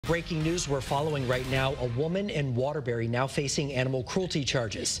breaking news we're following right now. A woman in Waterbury now facing animal cruelty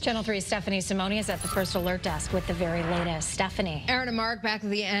charges. Channel 3's Stephanie Simone is at the First Alert Desk with the very latest. Stephanie. Aaron and Mark, back at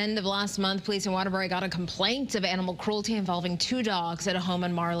the end of last month, police in Waterbury got a complaint of animal cruelty involving 2 dogs at a home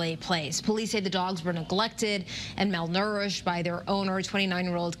in Marley Place. Police say the dogs were neglected and malnourished by their owner,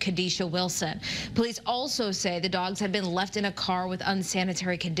 29-year-old Kadisha Wilson. Police also say the dogs had been left in a car with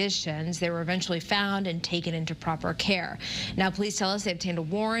unsanitary conditions. They were eventually found and taken into proper care. Now, police tell us they obtained a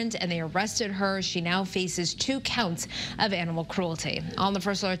warrant and they arrested her. She now faces 2 counts of animal cruelty. On the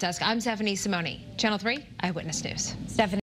First Alert Desk, I'm Stephanie Simone, Channel 3 Eyewitness News. Stephanie.